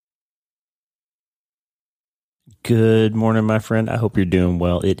Good morning, my friend. I hope you're doing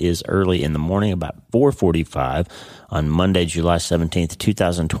well. It is early in the morning, about 4:45 on Monday, July 17th,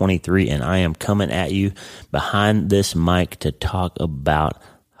 2023, and I am coming at you behind this mic to talk about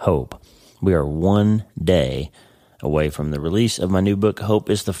hope. We are one day away from the release of my new book, Hope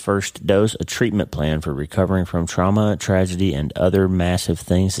is the First Dose, a treatment plan for recovering from trauma, tragedy, and other massive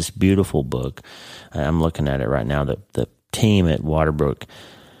things. This beautiful book. I'm looking at it right now. The team at Waterbrook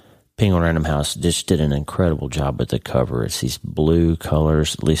Penguin Random House just did an incredible job with the cover. It's these blue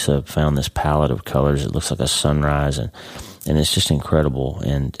colors. Lisa found this palette of colors. It looks like a sunrise, and it's just incredible.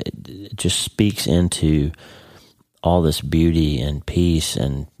 And it just speaks into all this beauty and peace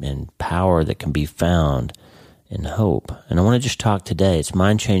and power that can be found in hope. And I want to just talk today. It's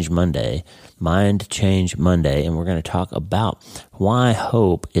Mind Change Monday, and we're going to talk about why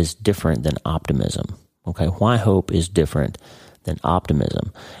hope is different than optimism. Okay, why hope is different than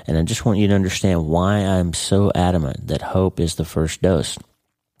optimism. And I just want you to understand why I'm so adamant that hope is the first dose.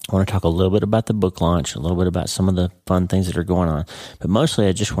 I want to talk a little bit about the book launch, a little bit about some of the fun things that are going on. But mostly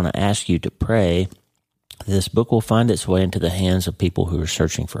I just want to ask you to pray that this book will find its way into the hands of people who are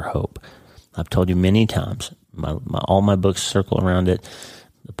searching for hope. I've told you many times, all my books circle around it.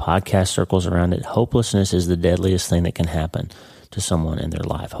 The podcast circles around it. Hopelessness is the deadliest thing that can happen to someone in their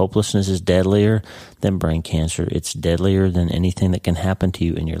life. Hopelessness is deadlier than brain cancer. It's deadlier than anything that can happen to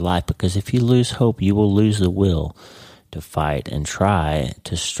you in your life, because if you lose hope, you will lose the will to fight and try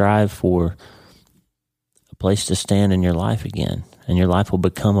to strive for a place to stand in your life again. And your life will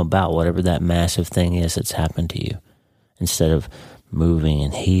become about whatever that massive thing is that's happened to you, instead of moving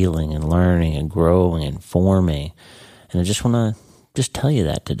and healing and learning and growing and forming. And I just want to tell you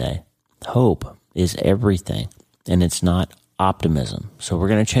that today. Hope is everything, and it's not optimism. So we're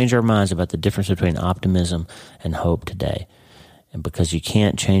going to change our minds about the difference between optimism and hope today. And because you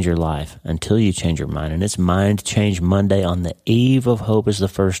can't change your life until you change your mind. And it's Mind Change Monday on the eve of Hope is the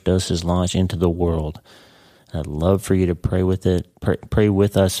First Dose's launch into the world. And I'd love for you to pray with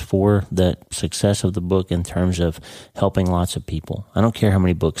us for the success of the book in terms of helping lots of people. I don't care how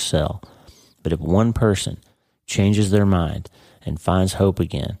many books sell, but if one person changes their mind and finds hope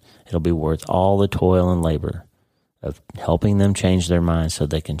again, it'll be worth all the toil and labor of helping them change their minds so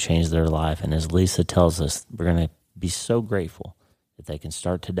they can change their life. And as Lisa tells us, we're going to be so grateful that they can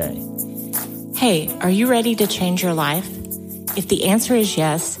start today. Hey, are you ready to change your life? If the answer is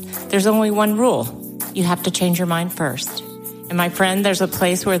yes, there's only one rule. You have to change your mind first. And my friend, there's a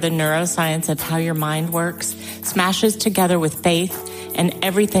place where the neuroscience of how your mind works smashes together with faith, and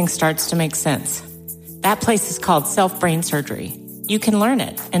everything starts to make sense. That place is called self-brain surgery. You can learn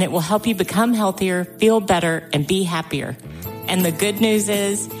it, and it will help you become healthier, feel better, and be happier. And the good news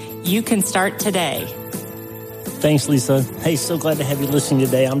is, you can start today. Thanks, Lisa. Hey, so glad to have you listening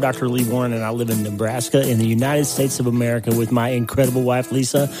today. I'm Dr. Lee Warren, and I live in Nebraska in the United States of America with my incredible wife,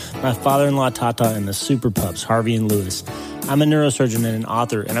 Lisa, my father-in-law, Tata, and the super pups, Harvey and Lewis. I'm a neurosurgeon and an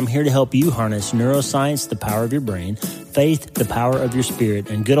author, and I'm here to help you harness neuroscience, the power of your brain, faith, the power of your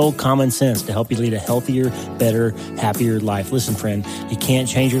spirit, and good old common sense to help you lead a healthier, better, happier life. Listen, friend, you can't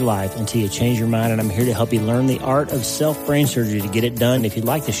change your life until you change your mind, and I'm here to help you learn the art of self-brain surgery to get it done. If you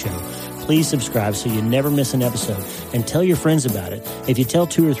like the show, please subscribe so you never miss an episode, and tell your friends about it. If you tell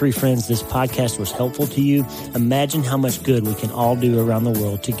 2 or 3 friends this podcast was helpful to you, imagine how much good we can all do around the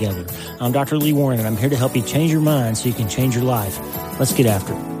world together. I'm Dr. Lee Warren, and I'm here to help you change your mind so you can change your life. Let's get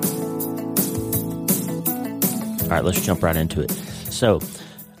after it. All right, let's jump right into it. So,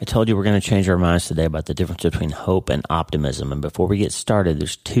 I told you we're going to change our minds today about the difference between hope and optimism. And before we get started,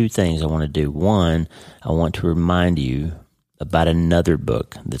 there's 2 things I want to do. One, I want to remind you about another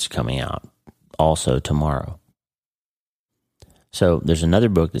book that's coming out also tomorrow. So there's another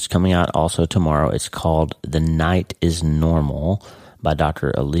book that's coming out also tomorrow. It's called The Night is Normal by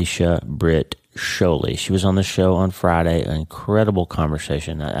Dr. Alicia Britt Chole. She was on the show on Friday, an incredible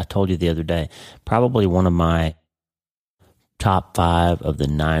conversation. I told you the other day, probably one of my top 5 of the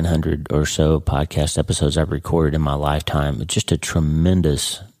 900 or so podcast episodes I've recorded in my lifetime. It's just a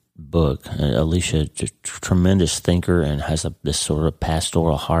tremendous book. Alicia, just tremendous thinker, and has this sort of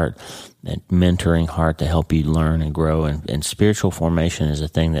pastoral heart and mentoring heart to help you learn and grow. And spiritual formation is a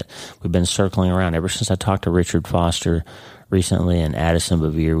thing that we've been circling around ever since I talked to Richard Foster recently and Addison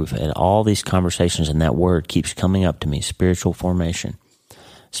Bevere. We've had all these conversations, and that word keeps coming up to me: spiritual formation.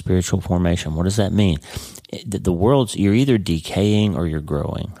 Spiritual formation. What does that mean? The world's, you're either decaying or you're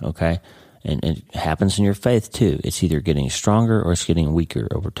growing, okay? And it happens in your faith too. It's either getting stronger or it's getting weaker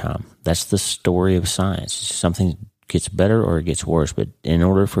over time. That's the story of science. Something gets better or it gets worse. But in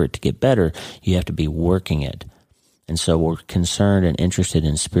order for it to get better, you have to be working it. And so we're concerned and interested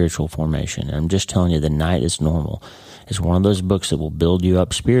in spiritual formation. And I'm just telling you, The Night is Normal is one of those books that will build you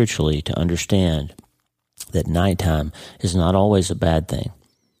up spiritually to understand that nighttime is not always a bad thing.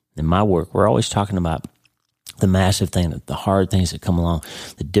 In my work, we're always talking about the massive thing, the hard things that come along,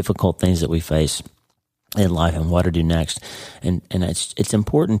 the difficult things that we face in life and what to do next. And it's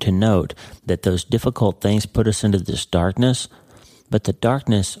important to note that those difficult things put us into this darkness, but the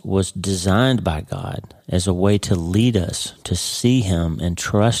darkness was designed by God as a way to lead us to see Him and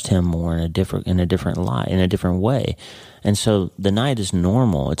trust Him more in a different light, in a different way. And so the night is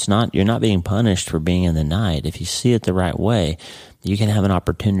normal. You're not being punished for being in the night. If you see it the right way, you can have an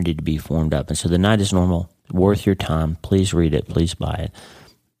opportunity to be formed up. And so The Night is Normal, worth your time. Please read it. Please buy it.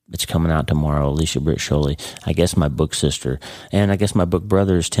 It's coming out tomorrow. Alicia Britt Sholey, I guess my book sister, and I guess my book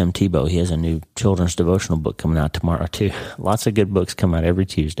brother is Tim Tebow. He has a new children's devotional book coming out tomorrow too. Lots of good books come out every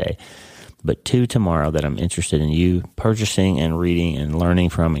Tuesday, but 2 tomorrow that I'm interested in you purchasing and reading and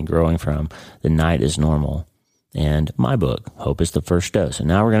learning from and growing from. The Night is Normal, and my book, Hope is the First Dose. And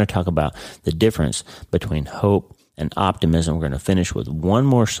now we're going to talk about the difference between hope and optimism. We're going to finish with one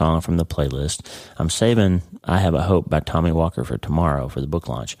more song from the playlist. I'm saving I Have a Hope by Tommy Walker for tomorrow for the book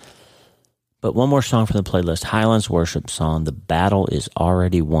launch. But one more song from the playlist, Highlands Worship song, The Battle is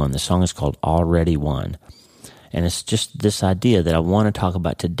Already Won. The song is called Already Won. And it's just this idea that I want to talk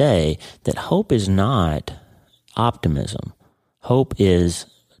about today, that hope is not optimism. Hope is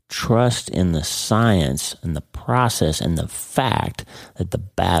trust in the science and the process and the fact that the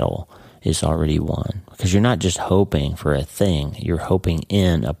battle is already won. Because you're not just hoping for a thing, you're hoping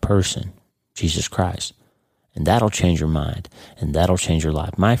in a person, Jesus Christ. And that'll change your mind, and that'll change your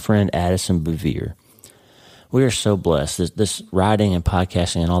life. My friend Addison Bevere, we are so blessed. This writing and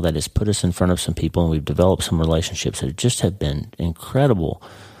podcasting and all that has put us in front of some people, and we've developed some relationships that just have been incredible.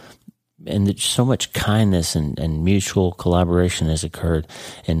 And so much kindness and mutual collaboration has occurred.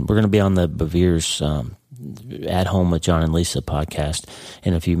 And we're going to be on the Bevere's At Home with John and Lisa podcast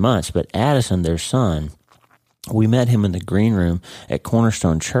in a few months. But Addison, their son, we met him in the green room at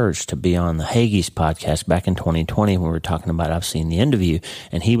Cornerstone Church to be on the Hagee's podcast back in 2020 when we were talking about I've Seen the End of You.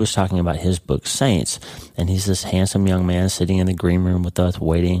 And he was talking about his book, Saints. And he's this handsome young man sitting in the green room with us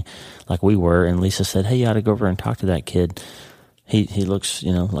waiting like we were. And Lisa said, hey, you ought to go over and talk to that kid. He looks,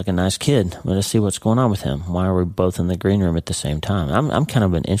 like a nice kid. Let's see what's going on with him. Why are we both in the green room at the same time? I'm kind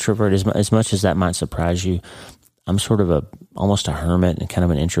of an introvert, as much as that might surprise you. I'm sort of almost a hermit and kind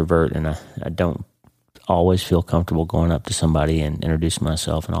of an introvert, and I don't always feel comfortable going up to somebody and introducing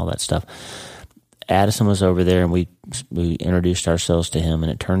myself and all that stuff. Addison was over there, and we introduced ourselves to him,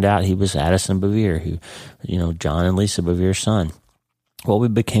 and it turned out he was Addison Bevere, who, John and Lisa Bevere's son. Well, we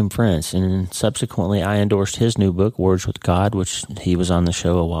became friends, and subsequently I endorsed his new book, Words with God, which he was on the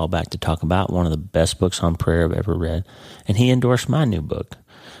show a while back to talk about, one of the best books on prayer I've ever read, and he endorsed my new book.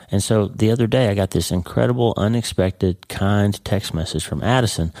 And so the other day I got this incredible, unexpected, kind text message from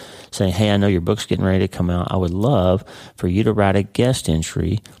Addison saying, hey, I know your book's getting ready to come out. I would love for you to write a guest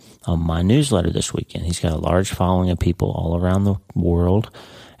entry on my newsletter this weekend. He's got a large following of people all around the world,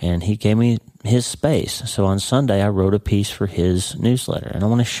 and he gave me his space. So on Sunday, I wrote a piece for his newsletter, and I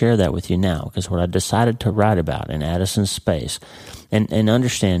want to share that with you now, because what I decided to write about in Addison's space, and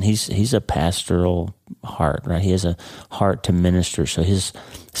understand he's a pastoral heart, right? He has a heart to minister. So his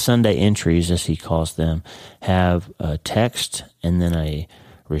Sunday entries, as he calls them, have a text and then a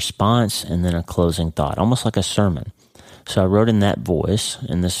response and then a closing thought, almost like a sermon. So I wrote in that voice,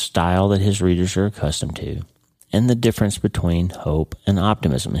 in the style that his readers are accustomed to, and the difference between hope and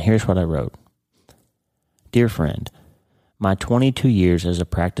optimism. And here's what I wrote. Dear friend, my 22 years as a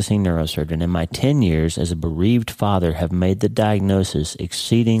practicing neurosurgeon and my 10 years as a bereaved father have made the diagnosis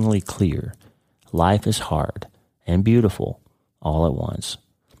exceedingly clear. Life is hard and beautiful all at once.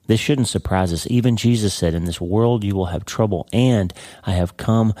 This shouldn't surprise us. Even Jesus said, in this world you will have trouble, and I have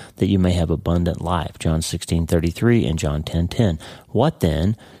come that you may have abundant life. John 16:33 and John 10:10. What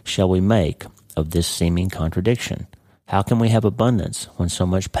then shall we make of this seeming contradiction? How can we have abundance when so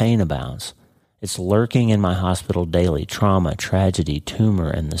much pain abounds? It's lurking in my hospital daily, trauma, tragedy, tumor,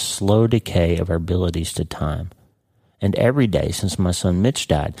 and the slow decay of our abilities to time. And every day since my son Mitch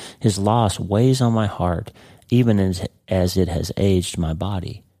died, his loss weighs on my heart, even as it has aged my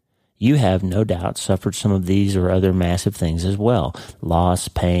body. You have, no doubt, suffered some of these or other massive things as well. Loss,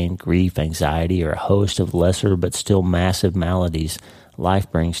 pain, grief, anxiety, or a host of lesser but still massive maladies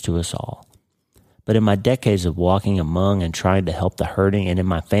life brings to us all. But in my decades of walking among and trying to help the hurting, and in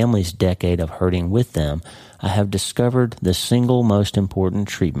my family's decade of hurting with them, I have discovered the single most important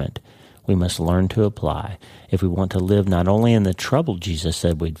treatment we must learn to apply if we want to live not only in the trouble Jesus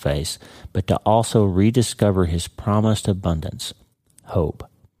said we'd face, but to also rediscover his promised abundance, hope.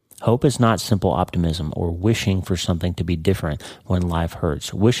 Hope is not simple optimism or wishing for something to be different when life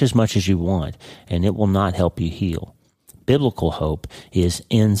hurts. Wish as much as you want, and it will not help you heal. Biblical hope is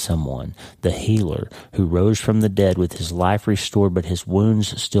in someone, the healer, who rose from the dead with his life restored but his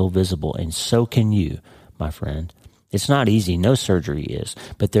wounds still visible, and so can you, my friend. It's not easy, no surgery is,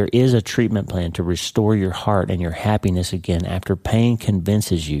 but there is a treatment plan to restore your heart and your happiness again after pain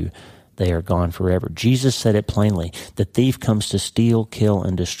convinces you they are gone forever. Jesus said it plainly, the thief comes to steal, kill,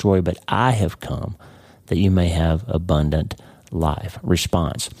 and destroy, but I have come that you may have abundant life.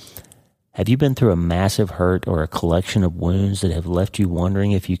 Response. Have you been through a massive hurt or a collection of wounds that have left you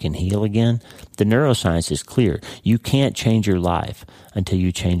wondering if you can heal again? The neuroscience is clear. You can't change your life until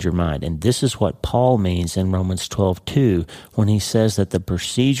you change your mind. And this is what Paul means in Romans 12:2 when he says that the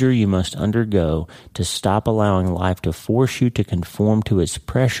procedure you must undergo to stop allowing life to force you to conform to its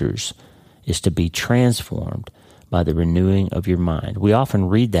pressures is to be transformed by the renewing of your mind. We often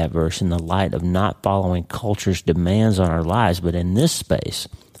read that verse in the light of not following culture's demands on our lives, but in this space,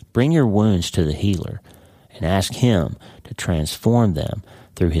 bring your wounds to the healer and ask him to transform them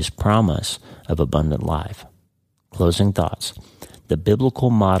through his promise of abundant life. Closing thoughts. The biblical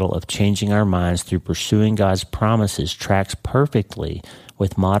model of changing our minds through pursuing God's promises tracks perfectly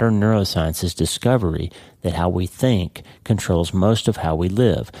with modern neuroscience's discovery that how we think controls most of how we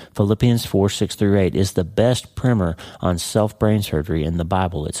live. Philippians 4:6-8 is the best primer on self-brain surgery in the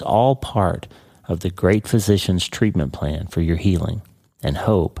Bible. It's all part of the great physician's treatment plan for your healing. And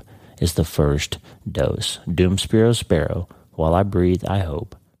hope is the first dose. Dum Spiro Spero, while I breathe, I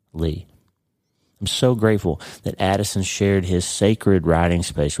hope. Lee. I'm so grateful that Addison shared his sacred writing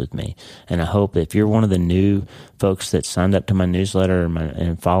space with me. And I hope that if you're one of the new folks that signed up to my newsletter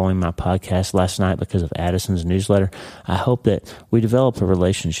and following my podcast last night because of Addison's newsletter, I hope that we develop a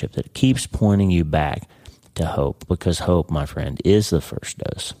relationship that keeps pointing you back to hope, because hope, my friend, is the first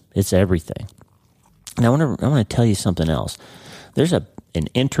dose. It's everything. And I want to tell you something else. There's an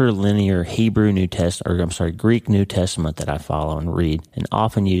interlinear Greek New Testament that I follow and read and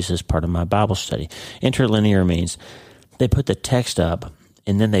often use as part of my Bible study. Interlinear means they put the text up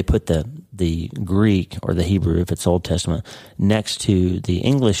and then they put the Greek or the Hebrew, if it's Old Testament, next to the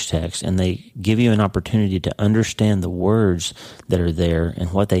English text, and they give you an opportunity to understand the words that are there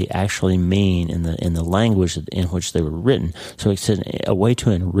and what they actually mean in the language in which they were written. So it's a way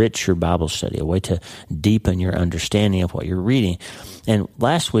to enrich your Bible study, a way to deepen your understanding of what you're reading. And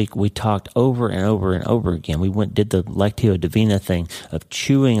last week we talked over and over and over again. We did the Lectio Divina thing of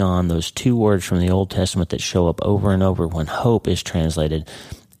chewing on those two words from the Old Testament that show up over and over when hope is translated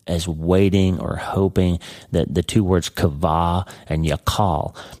as waiting or hoping, that the two words kavah and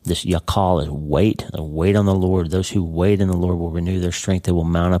yakal. This yakal is wait on the Lord. Those who wait in the Lord will renew their strength. They will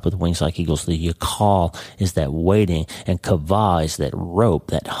mount up with wings like eagles. The yakal is that waiting, and kavah is that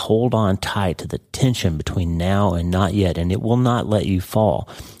rope, that hold on tight to the tension between now and not yet, and it will not let you fall.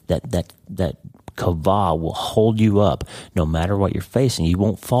 That kavah will hold you up no matter what you're facing. You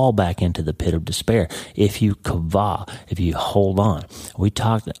won't fall back into the pit of despair if you kavah, if you hold on. We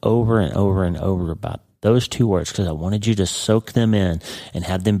talked over and over and over about those two words because I wanted you to soak them in and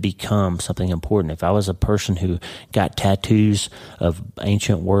have them become something important. If I was a person who got tattoos of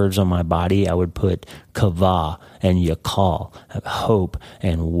ancient words on my body, I would put kavah and yakal, hope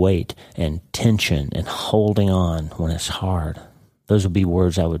and wait and tension and holding on when it's hard. Those would be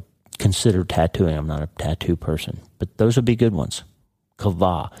words I would consider tattooing. I'm not a tattoo person, but those would be good ones.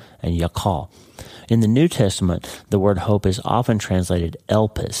 Kavah and yakal. In the New Testament, the word hope is often translated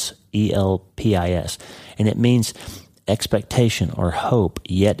elpis, E-L-P-I-S, and it means expectation or hope.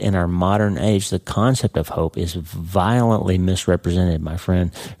 Yet in our modern age, the concept of hope is violently misrepresented, my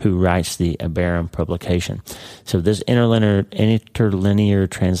friend who writes the Abarim publication. So this interlinear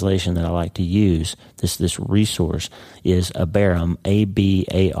translation that I like to use, this resource, is Abarim,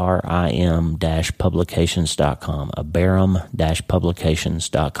 ABARIM-publications.com,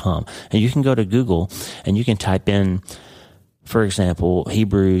 Abarim-publications.com. And you can go to Google and you can type in, for example,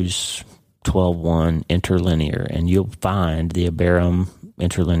 Hebrews 12:1 interlinear, and you'll find the Abarim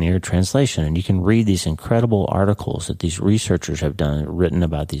interlinear translation, and you can read these incredible articles that these researchers have written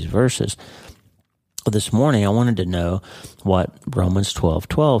about these verses. This morning, I wanted to know what Romans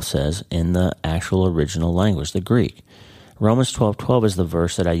 12:12 says in the actual original language, the Greek. Romans 12:12 is the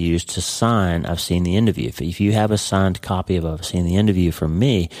verse that I used to sign I've Seen the End of You. If you have a signed copy of I've Seen the End of You from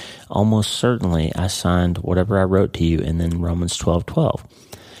me, almost certainly I signed whatever I wrote to you and then Romans 12:12.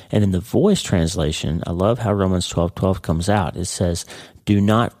 And in the Voice translation, I love how Romans 12:12 comes out. It says, Do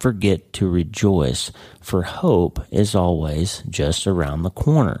not forget to rejoice, for hope is always just around the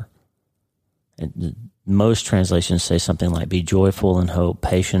corner. And most translations say something like, be joyful in hope,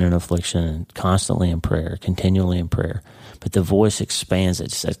 patient in affliction, and constantly in prayer, continually in prayer. But the voice expands it.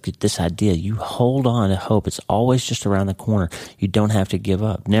 It's like this idea, you hold on to hope. It's always just around the corner. You don't have to give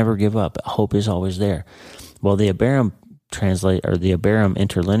up. Never give up. Hope is always there. Well, the Abraham the Abraham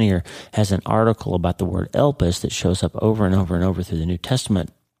Interlinear has an article about the word elpis that shows up over and over and over through the New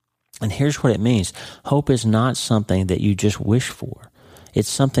Testament. And here's what it means. Hope is not something that you just wish for. It's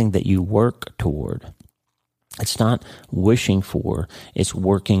something that you work toward. It's not wishing for, it's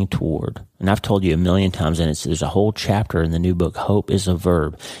working toward. And I've told you a million times, and there's a whole chapter in the new book, Hope is a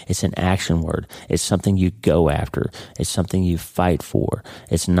verb. It's an action word. It's something you go after. It's something you fight for.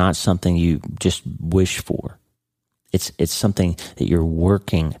 It's not something you just wish for. It's something that you're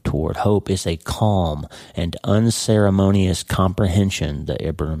working toward. Hope is a calm and unceremonious comprehension, the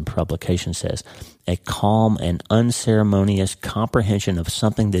Abraham publication says. A calm and unceremonious comprehension of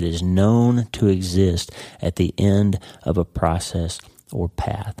something that is known to exist at the end of a process or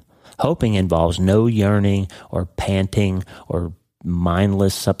path. Hoping involves no yearning or panting or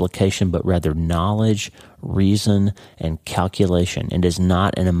mindless supplication, but rather knowledge, reason, and calculation. It is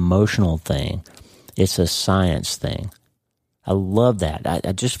not an emotional thing. It's a science thing. I love that.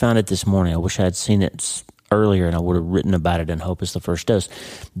 I just found it this morning. I wish I had seen it earlier and I would have written about it in Hope is the First Dose.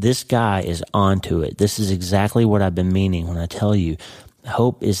 This guy is onto it. This is exactly what I've been meaning when I tell you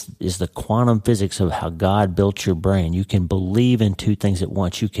hope is the quantum physics of how God built your brain. You can believe in two things at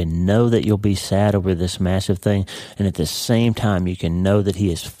once. You can know that you'll be sad over this massive thing, and at the same time, you can know that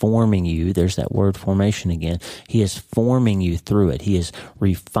He is forming you. There's that word formation again. He is forming you through it. He is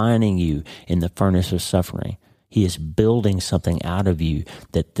refining you in the furnace of suffering. He is building something out of you,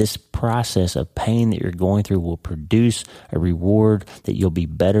 that this process of pain that you're going through will produce a reward, that you'll be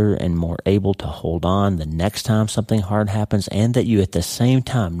better and more able to hold on the next time something hard happens, and that you at the same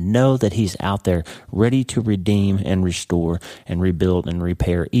time know that He's out there ready to redeem and restore and rebuild and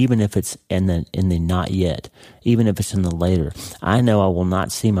repair, even if it's in the not yet, even if it's in the later. I know I will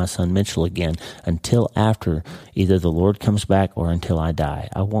not see my son Mitchell again until after either the Lord comes back or until I die.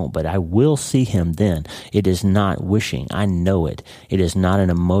 I won't, but I will see him then. It is not wishing. I know it. It is not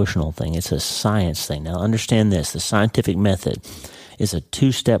an emotional thing. It's a science thing. Now understand this. The scientific method is a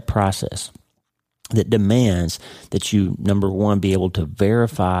two-step process that demands that you, number one, be able to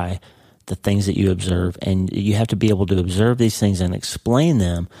verify the things that you observe, and you have to be able to observe these things and explain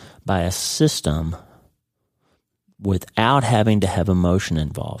them by a system without having to have emotion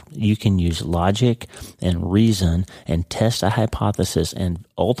involved. You can use logic and reason and test a hypothesis, and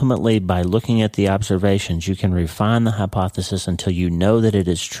ultimately by looking at the observations, you can refine the hypothesis until you know that it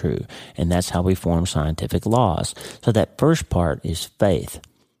is true. And that's how we form scientific laws. So that first part is faith.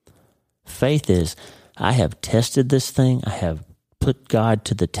 Faith is, I have tested this thing. I have put God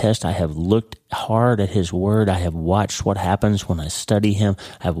to the test. I have looked hard at His Word. I have watched what happens when I study Him.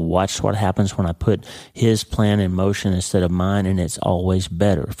 I have watched what happens when I put His plan in motion instead of mine, and it's always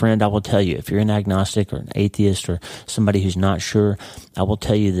better. Friend, I will tell you, if you're an agnostic or an atheist or somebody who's not sure, I will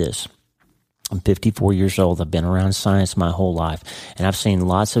tell you this. I'm 54 years old. I've been around science my whole life, and I've seen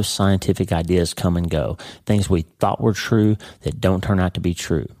lots of scientific ideas come and go. Things we thought were true that don't turn out to be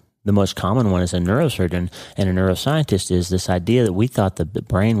true. The most common one as a neurosurgeon and a neuroscientist is this idea that we thought that the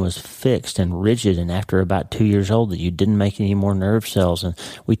brain was fixed and rigid, and after about 2 years old that you didn't make any more nerve cells. And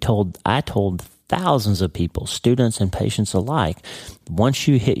I told thousands of people, students and patients alike, once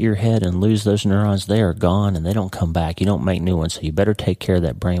you hit your head and lose those neurons, they are gone and they don't come back. You don't make new ones, so you better take care of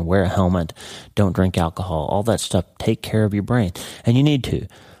that brain. Wear a helmet, don't drink alcohol, all that stuff. Take care of your brain, and you need to.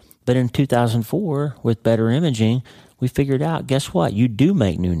 But in 2004, with better imaging, we figured out, guess what? You do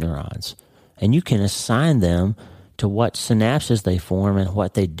make new neurons, and you can assign them to what synapses they form and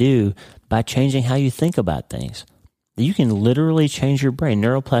what they do by changing how you think about things. You can literally change your brain.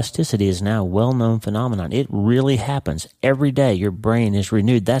 Neuroplasticity is now a well-known phenomenon. It really happens. Every day your brain is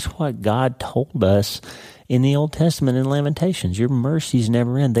renewed. That's what God told us in the Old Testament in Lamentations. Your mercies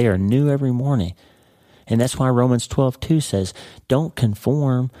never end. They are new every morning. And that's why Romans 12:2 says, don't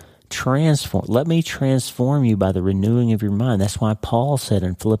conform, transform. Let me transform you by the renewing of your mind. That's why Paul said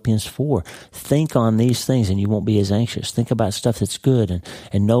in Philippians 4, think on these things and you won't be as anxious. Think about stuff that's good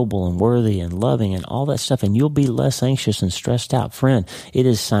and noble and worthy and loving and all that stuff, and you'll be less anxious and stressed out. Friend, it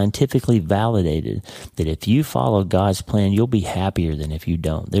is scientifically validated that if you follow God's plan, you'll be happier than if you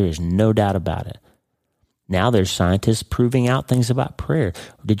don't. There is no doubt about it. Now there's scientists proving out things about prayer.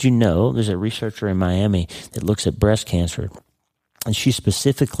 Did you know there's a researcher in Miami that looks at breast cancer, And she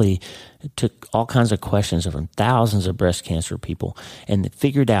specifically took all kinds of questions from thousands of breast cancer people and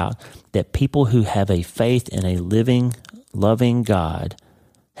figured out that people who have a faith in a living, loving God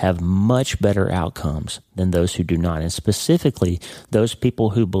have much better outcomes than those who do not. And specifically, those people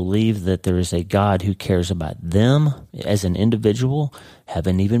who believe that there is a God who cares about them as an individual have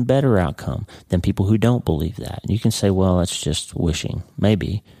an even better outcome than people who don't believe that. And you can say, well, that's just wishing.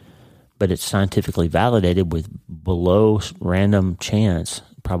 Maybe. But it's scientifically validated with below random chance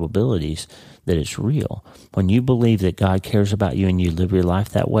probabilities that it's real. When you believe that God cares about you and you live your life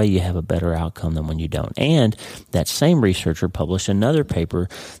that way, you have a better outcome than when you don't. And that same researcher published another paper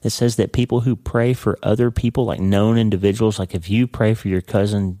that says that people who pray for other people, like known individuals, like if you pray for your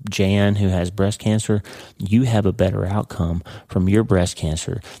cousin Jan who has breast cancer, you have a better outcome from your breast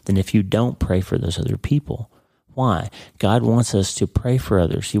cancer than if you don't pray for those other people. Why? God wants us to pray for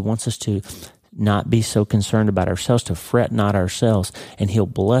others. He wants us to not be so concerned about ourselves, to fret not ourselves, and He'll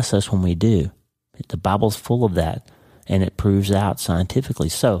bless us when we do. The Bible's full of that, and it proves out scientifically.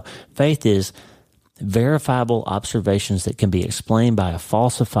 So faith is verifiable observations that can be explained by a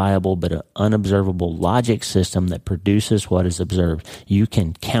falsifiable but unobservable logic system that produces what is observed. You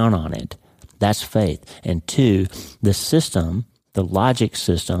can count on it. That's faith. And two, the system, the logic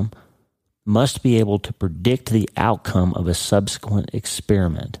system, must be able to predict the outcome of a subsequent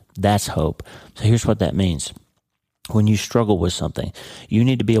experiment. That's hope. So here's what that means. When you struggle with something, you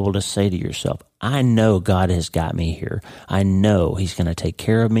need to be able to say to yourself, I know God has got me here. I know He's going to take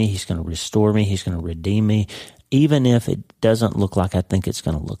care of me. He's going to restore me. He's going to redeem me. Even if it doesn't look like I think it's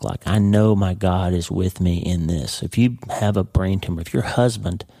going to look like, I know my God is with me in this. If you have a brain tumor, if your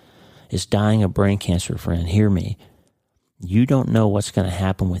husband is dying of brain cancer, friend, hear me. You don't know what's going to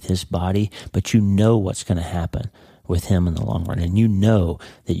happen with his body, but you know what's going to happen with him in the long run. And you know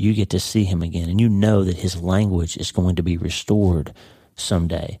that you get to see him again. And you know that his language is going to be restored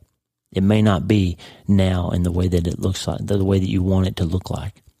someday. It may not be now in the way that it looks like, the way that you want it to look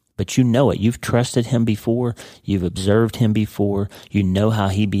like. But you know it. You've trusted Him before. You've observed Him before. You know how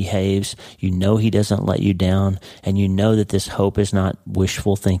He behaves. You know He doesn't let you down. And you know that this hope is not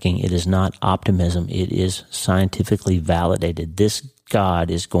wishful thinking. It is not optimism. It is scientifically validated. This God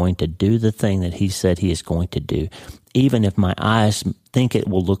is going to do the thing that He said He is going to do, even if my eyes think it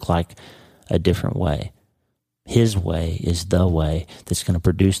will look like a different way. His way is the way that's going to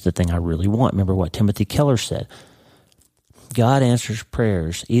produce the thing I really want. Remember what Timothy Keller said. God answers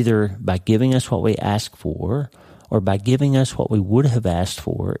prayers either by giving us what we ask for or by giving us what we would have asked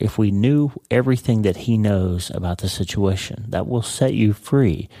for if we knew everything that He knows about the situation. That will set you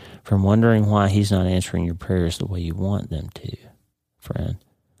free from wondering why He's not answering your prayers the way you want them to, friend.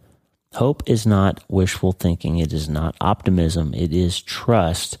 Hope is not wishful thinking. It is not optimism. It is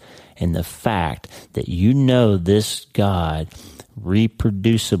trust in the fact that you know this God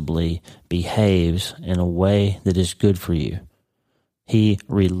reproducibly behaves in a way that is good for you. He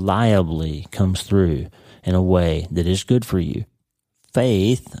reliably comes through in a way that is good for you.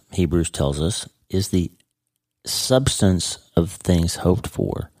 Faith, Hebrews tells us, is the substance of things hoped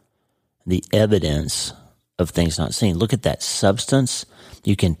for, the evidence of things not seen. Look at that substance.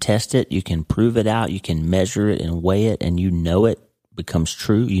 You can test it. You can prove it out. You can measure it and weigh it, and you know it becomes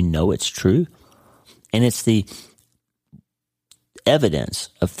true. You know it's true. And it's the evidence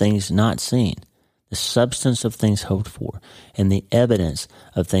of things not seen, the substance of things hoped for, and the evidence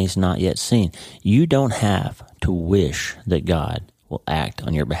of things not yet seen. You don't have to wish that God will act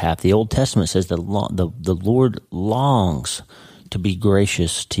on your behalf. The Old Testament says the Lord longs to be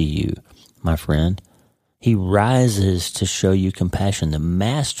gracious to you, my friend. He rises to show you compassion. The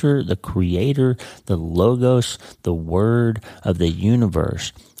Master, the Creator, the Logos, the Word of the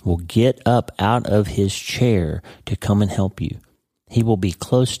universe will get up out of His chair to come and help you. He will be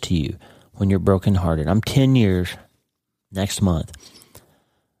close to you when you're brokenhearted. I'm 10 years next month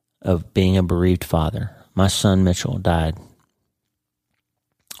of being a bereaved father. My son Mitchell died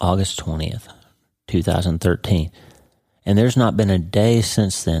August 20th, 2013. And there's not been a day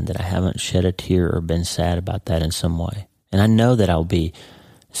since then that I haven't shed a tear or been sad about that in some way. And I know that I'll be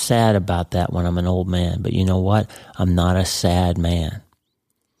sad about that when I'm an old man. But you know what? I'm not a sad man.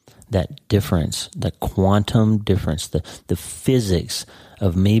 That difference, the quantum difference, the physics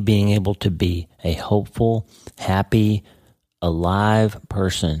of me being able to be a hopeful, happy, alive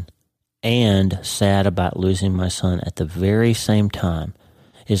person and sad about losing my son at the very same time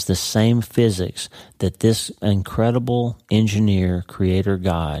is the same physics that this incredible engineer, creator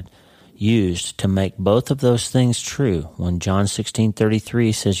God used to make both of those things true. When John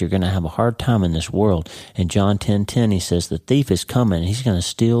 16:33 says you're going to have a hard time in this world, and John 10:10 he says the thief is coming and he's going to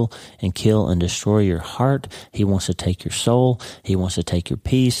steal and kill and destroy your heart. He wants to take your soul. He wants to take your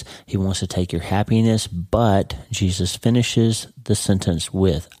peace. He wants to take your happiness. But Jesus finishes the sentence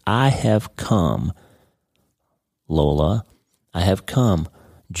with, I have come, Lola. I have come,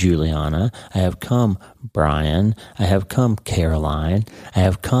 Juliana. I have come, Brian. I have come, Caroline. I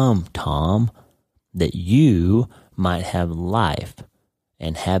have come, Tom, that you might have life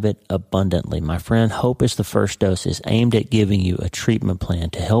and have it abundantly. My friend, Hope is the First Dose is aimed at giving you a treatment plan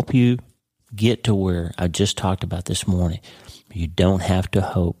to help you get to where I just talked about this morning. You don't have to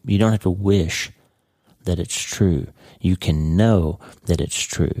hope. You don't have to wish that it's true. You can know that it's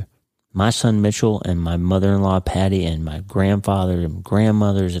true. My son Mitchell and my mother-in-law Patty and my grandfather and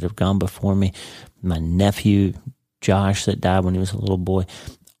grandmothers that have gone before me, my nephew Josh that died when he was a little boy,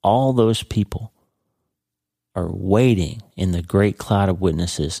 all those people are waiting in the great cloud of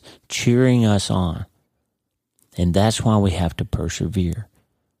witnesses, cheering us on. And that's why we have to persevere.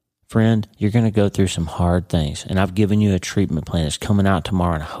 Friend, you're going to go through some hard things, and I've given you a treatment plan. It's coming out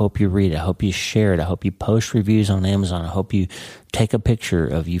tomorrow, and I hope you read it. I hope you share it. I hope you post reviews on Amazon. I hope you take a picture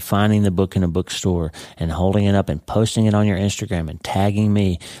of you finding the book in a bookstore and holding it up and posting it on your Instagram and tagging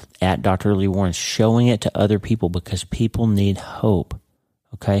me at Dr. Lee Warren, showing it to other people because people need hope.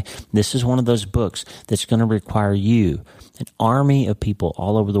 Okay? This is one of those books that's going to require you, an army of people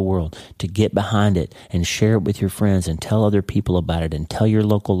all over the world, to get behind it and share it with your friends and tell other people about it and tell your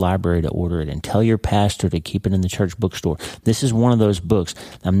local library to order it and tell your pastor to keep it in the church bookstore. This is one of those books.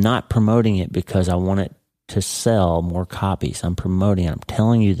 I'm not promoting it because I want it to sell more copies. I'm promoting it. I'm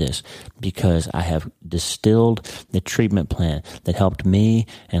telling you this because I have distilled the treatment plan that helped me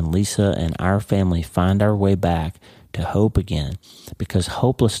and Lisa and our family find our way back to hope again, because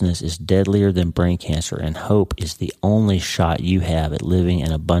hopelessness is deadlier than brain cancer, and hope is the only shot you have at living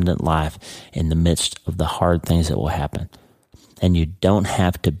an abundant life in the midst of the hard things that will happen. And you don't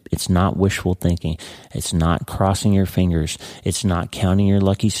have to, it's not wishful thinking. It's not crossing your fingers. It's not counting your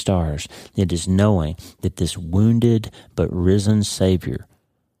lucky stars. It is knowing that this wounded but risen Savior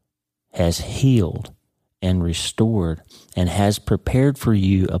has healed and restored and has prepared for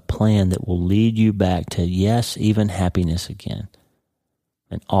you a plan that will lead you back to, yes, even happiness again.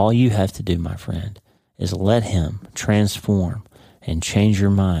 And all you have to do, my friend, is let him transform and change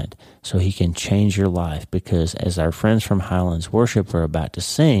your mind so he can change your life. Because as our friends from Highlands Worship are about to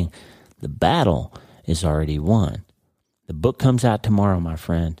sing, the battle is already won. The book comes out tomorrow, my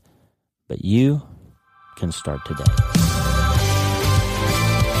friend, but you can start today.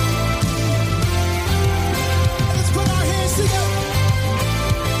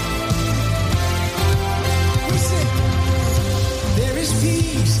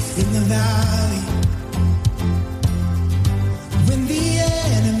 In the valley, when the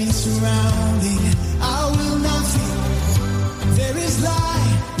enemy's surrounding, I will not fear. There is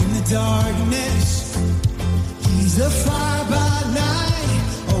light in the darkness. He's a fire by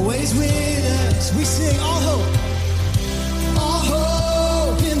night, always with us. We sing all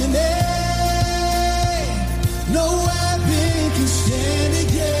hope in the name. No weapon can stand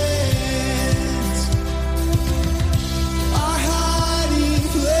against.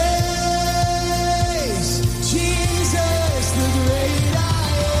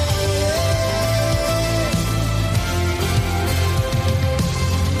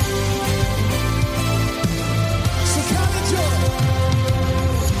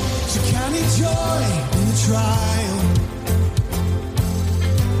 Trial.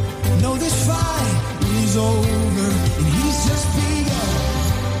 No, this fight is over, and he's just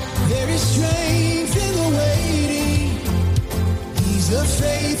begun. There is strength in the waiting. He's a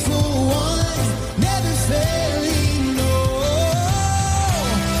faithful one, never failing. No,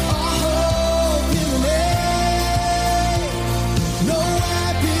 our hope in the name. No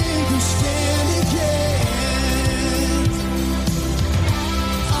weapon can stand against.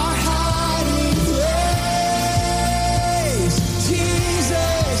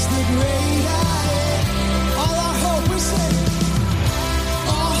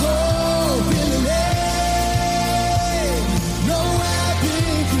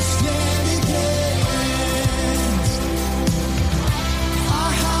 Stand against.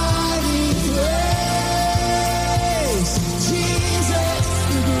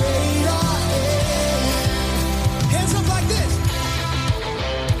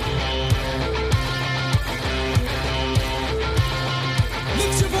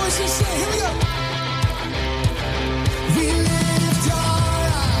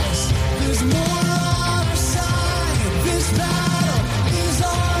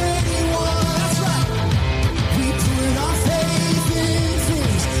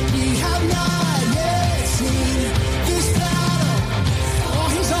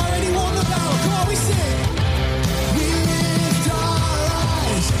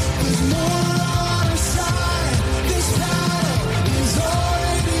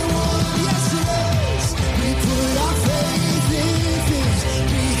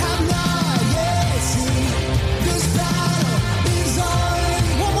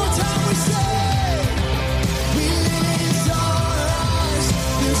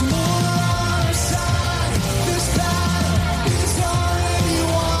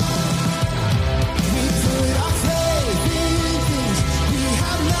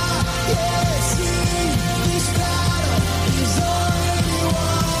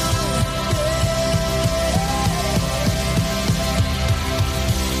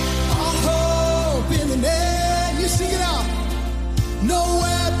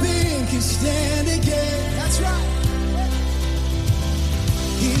 can stand again. That's right.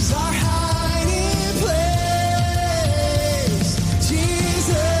 He's our hiding place.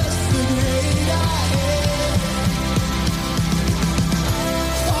 Jesus, the great I am.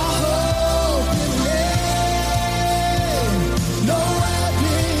 Our hope and name. No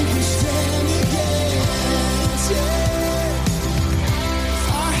weapon can stand against. Yeah.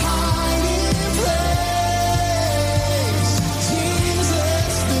 Our hiding place.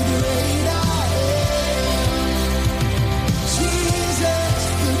 Jesus, the great I am. Jesus,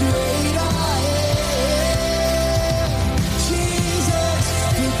 the great I am. Jesus,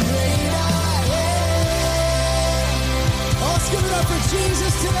 the great I am. Oh, let's give it up for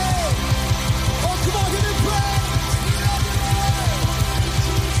Jesus today. Oh, come on, give him praise.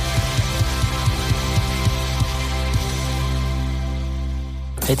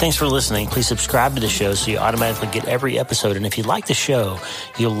 Hey, thanks for listening. Please subscribe to the show so you automatically get every episode. And if you like the show,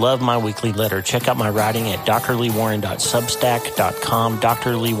 you'll love my weekly letter. Check out my writing at drleewarren.substack.com,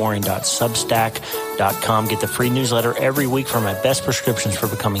 drleewarren.substack.com. Get the free newsletter every week for my best prescriptions for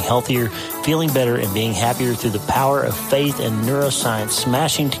becoming healthier, feeling better, and being happier through the power of faith and neuroscience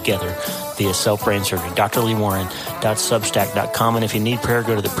smashing together via self-brain surgery. drleewarren.substack.com. And if you need prayer,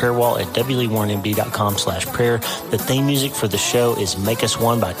 go to the prayer wall at wleewarrenmd.com/prayer. The theme music for the show is Make Us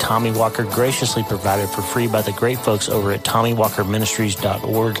One by Tommy Walker, graciously provided for free by the great folks over at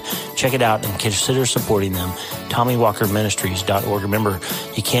TommyWalkerMinistries.org. Check it out and consider supporting them. TommyWalkerMinistries.org. Remember,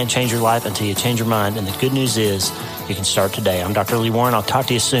 you can't change your life until you change your mind, and the good news is you can start today. I'm Dr. Lee Warren. I'll talk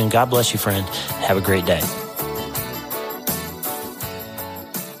to you soon. God bless you, friend. Have a great day.